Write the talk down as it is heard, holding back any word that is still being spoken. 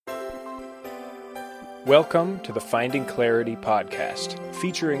Welcome to the Finding Clarity podcast,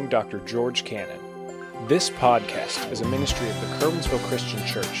 featuring Dr. George Cannon. This podcast is a ministry of the Curwensville Christian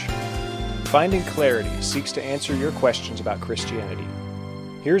Church. Finding Clarity seeks to answer your questions about Christianity.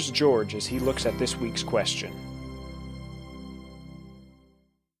 Here's George as he looks at this week's question.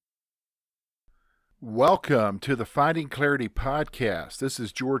 Welcome to the Finding Clarity podcast. This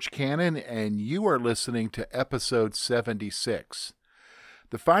is George Cannon, and you are listening to episode 76.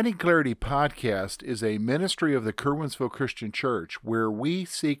 The Finding Clarity podcast is a ministry of the Curwensville Christian Church where we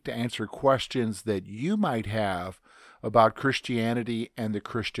seek to answer questions that you might have about Christianity and the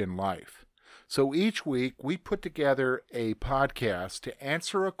Christian life. So each week we put together a podcast to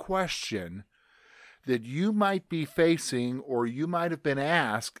answer a question that you might be facing or you might have been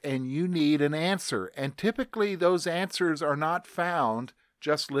asked and you need an answer. And typically those answers are not found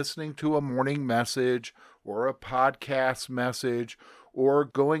just listening to a morning message or a podcast message or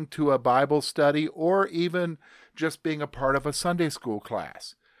going to a Bible study, or even just being a part of a Sunday school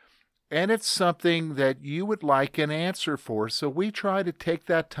class. And it's something that you would like an answer for, so we try to take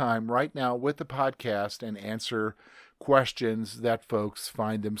that time right now with the podcast and answer questions that folks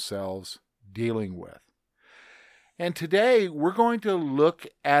find themselves dealing with. And today we're going to look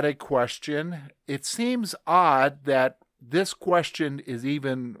at a question. It seems odd that this question is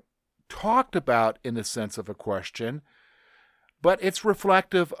even talked about in the sense of a question, but it's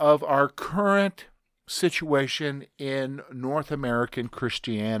reflective of our current situation in North American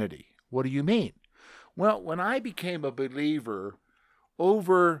Christianity. What do you mean? Well, when I became a believer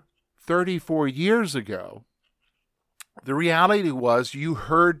over 34 years ago, the reality was you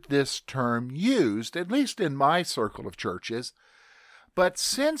heard this term used, at least in my circle of churches. But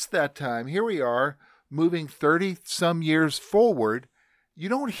since that time, here we are, moving 30-some years forward, you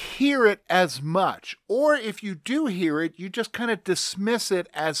don't hear it as much. Or if you do hear it, you just kind of dismiss it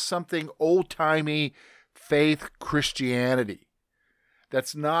as something old-timey faith Christianity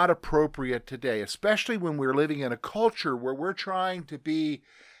that's not appropriate today, especially when we're living in a culture where we're trying to be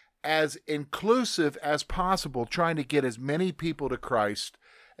as inclusive as possible, trying to get as many people to Christ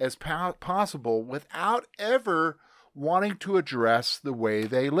as possible without ever wanting to address the way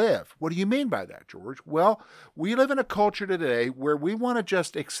they live. What do you mean by that, George? Well, we live in a culture today where we want to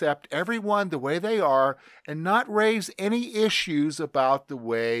just accept everyone the way they are and not raise any issues about the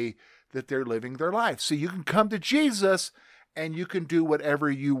way that they're living their life. So you can come to Jesus and you can do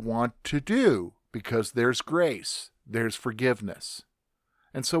whatever you want to do because there's grace, there's forgiveness.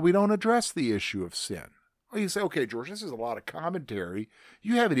 And so we don't address the issue of sin. Well, you say, okay, George, this is a lot of commentary.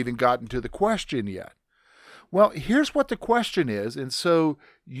 You haven't even gotten to the question yet. Well, here's what the question is, and so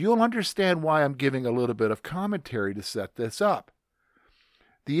you'll understand why I'm giving a little bit of commentary to set this up.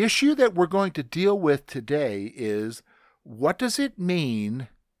 The issue that we're going to deal with today is, what does it mean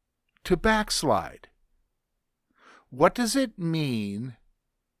to backslide? What does it mean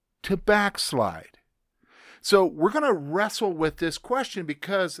to backslide? So we're going to wrestle with this question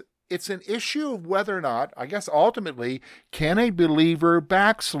because it's an issue of whether or not, I guess ultimately, can a believer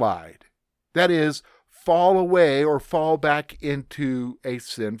backslide? That is, fall away or fall back into a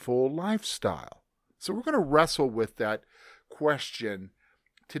sinful lifestyle. So we're going to wrestle with that question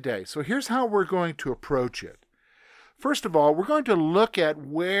today. So here's how we're going to approach it. First of all, we're going to look at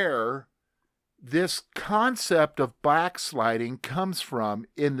where this concept of backsliding comes from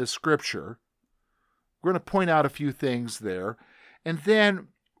in the Scripture. We're going to point out a few things there. And then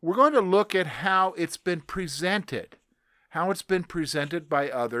we're going to look at how it's been presented. How it's been presented by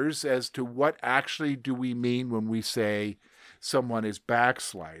others as to what actually do we mean when we say someone is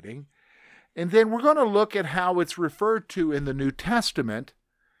backsliding. And then we're going to look at how it's referred to in the New Testament,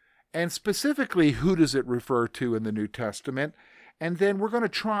 and specifically who does it refer to in the New Testament. And then we're going to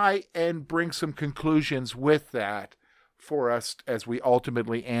try and bring some conclusions with that for us as we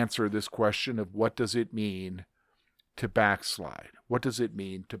ultimately answer this question of what does it mean to backslide? What does it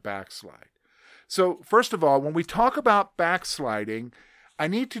mean to backslide? So first of all, when we talk about backsliding, I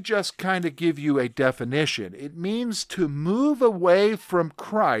need to just kind of give you a definition. It means to move away from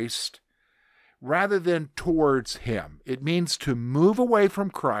Christ rather than towards Him. It means to move away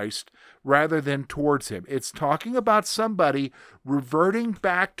from Christ rather than towards Him. It's talking about somebody reverting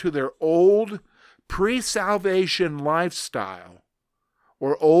back to their old pre-salvation lifestyle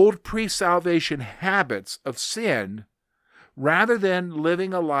or old pre-salvation habits of sin, rather than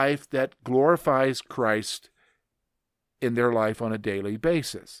living a life that glorifies Christ in their life on a daily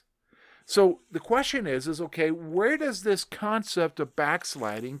basis. So the question is okay, where does this concept of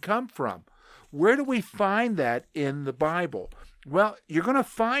backsliding come from? Where do we find that in the Bible? Well, you're going to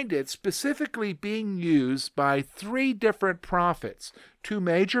find it specifically being used by three different prophets, two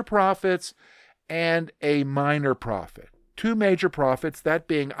major prophets and a minor prophet. Two major prophets, that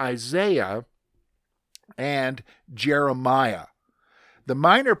being Isaiah and Jeremiah. The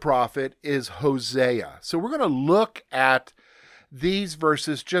minor prophet is Hosea. So we're going to look at these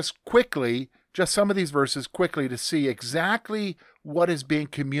verses just quickly, just some of these verses quickly, to see exactly what is being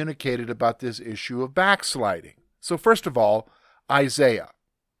communicated about this issue of backsliding. So first of all, Isaiah,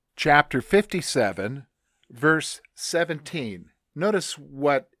 chapter 57, verse 17. Notice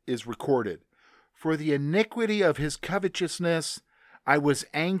what is recorded. For the iniquity of his covetousness I was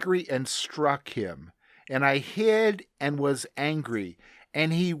angry and struck him, and I hid and was angry,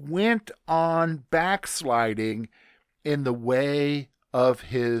 and he went on backsliding in the way of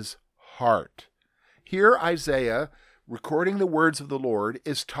his heart. Here Isaiah, recording the words of the Lord,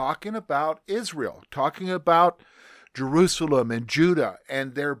 is talking about Israel, talking about Jerusalem and Judah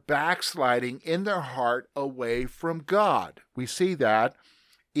and their backsliding in their heart away from God. We see that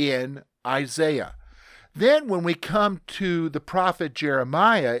in Isaiah. Then when we come to the prophet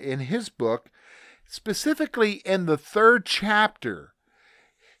Jeremiah in his book, specifically in the 3rd chapter,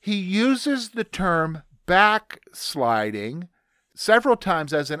 he uses the term backsliding several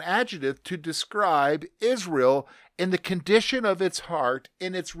times as an adjective to describe Israel in the condition of its heart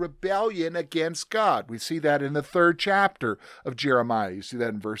in its rebellion against God. We see that in the 3rd chapter of Jeremiah. You see that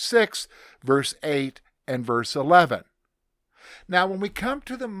in verse 6, verse 8, and verse 11. Now, when we come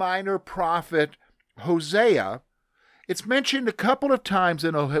to the minor prophet Hosea, it's mentioned a couple of times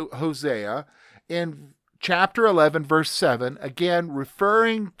in Hosea in chapter 11, verse 7, again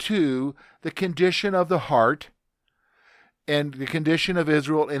referring to the condition of the heart and the condition of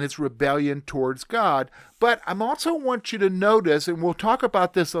Israel in its rebellion towards God. But I also want you to notice, and we'll talk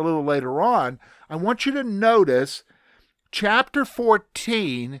about this a little later on, I want you to notice chapter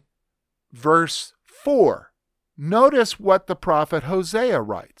 14, verse 4. Notice what the prophet Hosea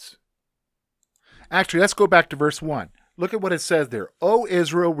writes. Actually, let's go back to verse 1. Look at what it says there. O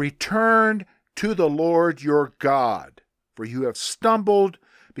Israel, return to the Lord your God, for you have stumbled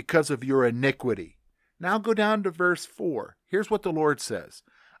because of your iniquity. Now go down to verse 4. Here's what the Lord says.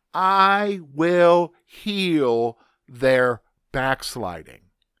 I will heal their backsliding.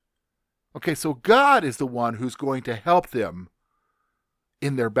 Okay, so God is the one who's going to help them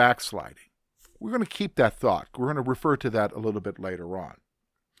in their backsliding. We're going to keep that thought. We're going to refer to that a little bit later on.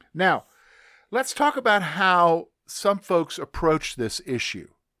 Now, let's talk about how some folks approach this issue.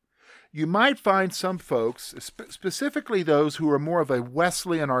 You might find some folks, specifically those who are more of a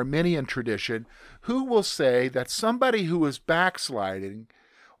Wesleyan Arminian tradition, who will say that somebody who is backsliding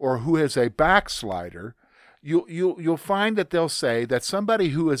or who is a backslider, you'll find that they'll say that somebody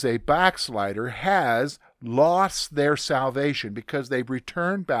who is a backslider has lost their salvation because they've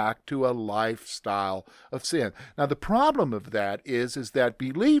returned back to a lifestyle of sin. Now, the problem of that is that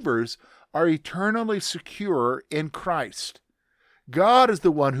believers are eternally secure in Christ. God is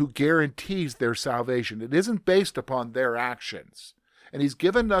the one who guarantees their salvation. It isn't based upon their actions. And he's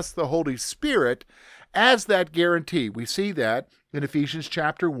given us the Holy Spirit as that guarantee. We see that in Ephesians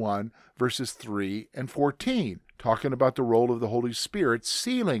chapter 1, verses 3 and 14, talking about the role of the Holy Spirit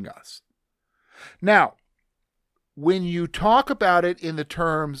sealing us. Now, when you talk about it in the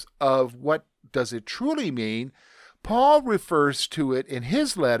terms of what does it truly mean, Paul refers to it in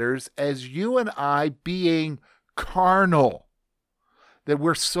his letters as you and I being carnal, that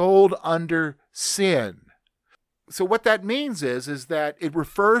we're sold under sin. So what that means is that it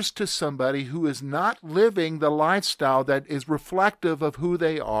refers to somebody who is not living the lifestyle that is reflective of who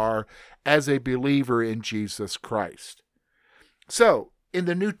they are as a believer in Jesus Christ. So, in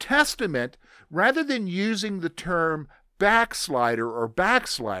the New Testament, rather than using the term backslider or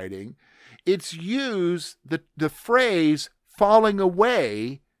backsliding, it's used, the phrase falling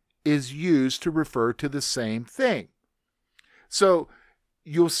away is used to refer to the same thing. So,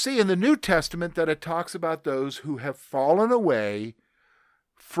 you'll see in the New Testament that it talks about those who have fallen away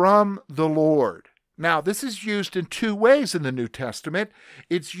from the Lord. Now, this is used in two ways in the New Testament.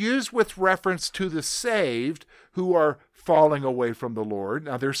 It's used with reference to the saved who are falling away from the Lord.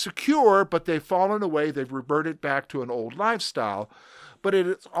 Now, they're secure, but they've fallen away. They've reverted back to an old lifestyle. But it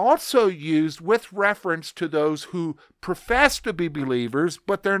is also used with reference to those who profess to be believers,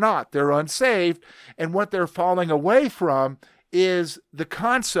 but they're not. They're unsaved, and what they're falling away from is the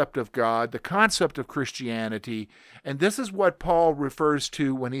concept of God, the concept of Christianity, and this is what Paul refers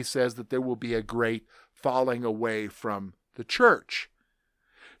to when he says that there will be a great falling away from the church.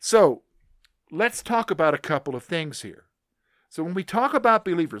 So, let's talk about a couple of things here. So when we talk about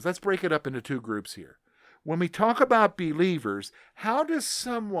believers, let's break it up into two groups here. When we talk about believers, how does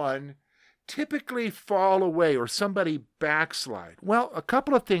someone typically fall away or somebody backslide? Well, a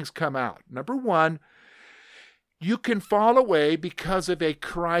couple of things come out. Number one, you can fall away because of a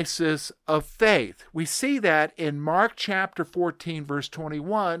crisis of faith. We see that in Mark chapter 14, verse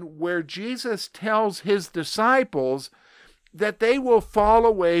 21, where Jesus tells his disciples that they will fall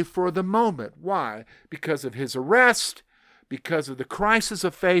away for the moment. Why? Because of his arrest, because of the crisis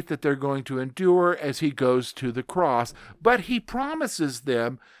of faith that they're going to endure as he goes to the cross. But he promises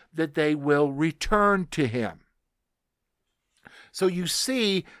them that they will return to him. So you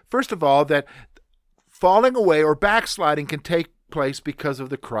see, first of all, that falling away or backsliding can take place because of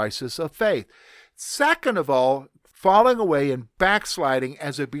the crisis of faith. Second of all, falling away and backsliding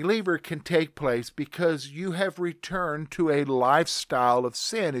as a believer can take place because you have returned to a lifestyle of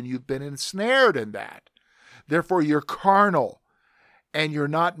sin and you've been ensnared in that. Therefore, you're carnal and you're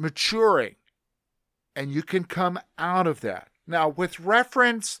not maturing, and you can come out of that. Now, with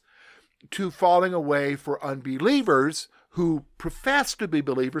reference to falling away for unbelievers who profess to be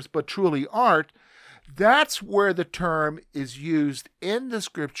believers but truly aren't, that's where the term is used in the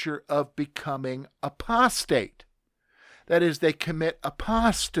scripture of becoming apostate. That is, they commit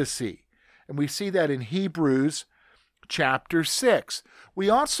apostasy. And we see that in Hebrews chapter 6. We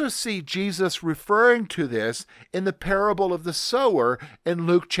also see Jesus referring to this in the parable of the sower in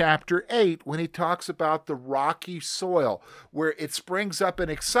Luke chapter 8 when he talks about the rocky soil where it springs up in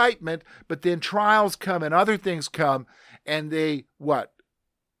excitement, but then trials come and other things come and they,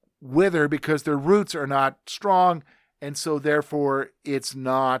 wither because their roots are not strong, and so therefore it's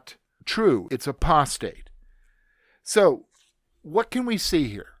not true. It's apostate. So what can we see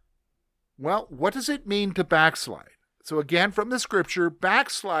here? Well, what does it mean to backslide? So again, from the scripture,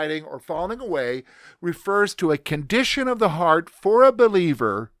 backsliding or falling away refers to a condition of the heart for a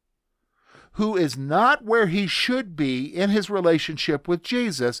believer who is not where he should be in his relationship with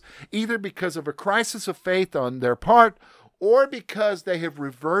Jesus, either because of a crisis of faith on their part or because they have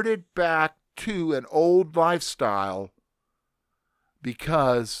reverted back to an old lifestyle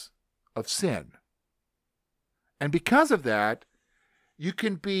because of sin. And because of that, you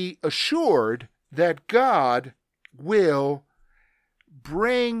can be assured that God will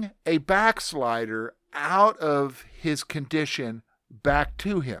bring a backslider out of his condition back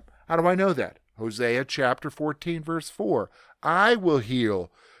to him. How do I know that? Hosea chapter 14, verse 4. I will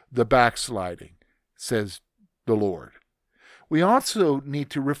heal the backsliding, says the Lord. We also need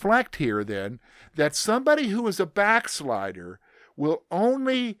to reflect here then that somebody who is a backslider will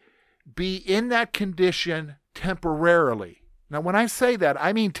only be in that condition temporarily. Now, when I say that,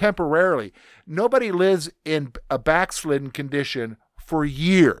 I mean temporarily. Nobody lives in a backslidden condition for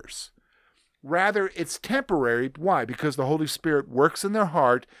years. Rather, it's temporary. Why? Because the Holy Spirit works in their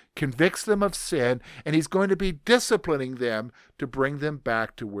heart, convicts them of sin, and he's going to be disciplining them to bring them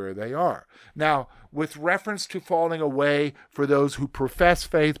back to where they are. Now, with reference to falling away for those who profess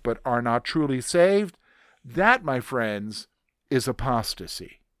faith but are not truly saved, that, my friends, is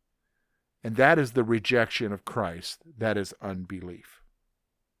apostasy. And that is the rejection of Christ. That is unbelief.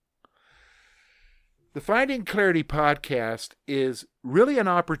 The Finding Clarity podcast is really an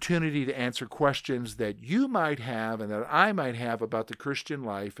opportunity to answer questions that you might have and that I might have about the Christian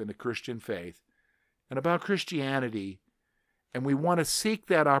life and the Christian faith and about Christianity. And we want to seek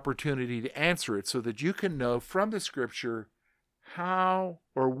that opportunity to answer it so that you can know from the Scripture how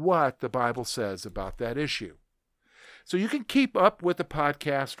or what the Bible says about that issue. So you can keep up with the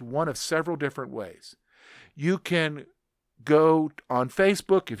podcast one of several different ways. You can go on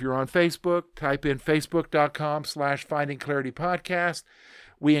Facebook. If you're on Facebook, type in facebook.com/Finding Clarity Podcast.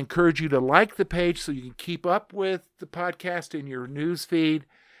 We encourage you to like the page so you can keep up with the podcast in your news feed,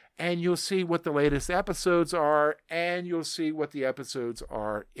 and you'll see what the latest episodes are, and you'll see what the episodes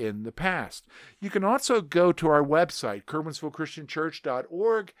are in the past. You can also go to our website,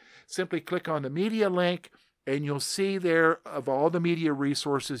 KerwinsvilleChristianChurch.org. Simply click on the media link, and you'll see there, of all the media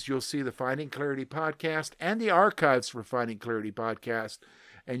resources, you'll see the Finding Clarity podcast and the archives for Finding Clarity podcast,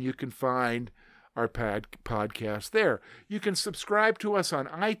 and you can find our podcast there. You can subscribe to us on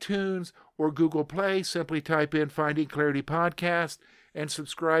iTunes or Google Play. Simply type in Finding Clarity podcast and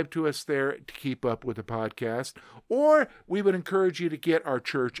subscribe to us there to keep up with the podcast. Or we would encourage you to get our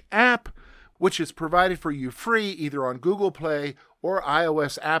church app, which is provided for you free either on Google Play or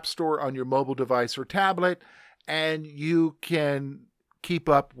iOS App Store on your mobile device or tablet, and you can keep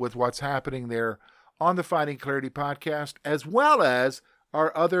up with what's happening there on the Finding Clarity podcast, as well as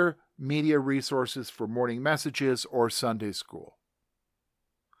our other media resources for morning messages or Sunday school.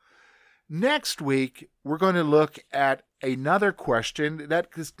 Next week, we're going to look at another question that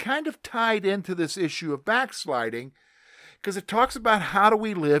is kind of tied into this issue of backsliding, because it talks about how do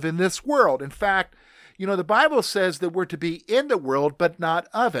we live in this world. In fact, the Bible says that we're to be in the world, but not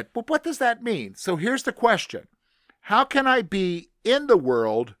of it. But what does that mean? So here's the question. How can I be in the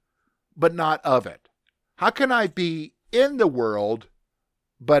world, but not of it? How can I be in the world,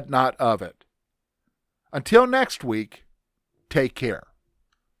 but not of it? Until next week, take care.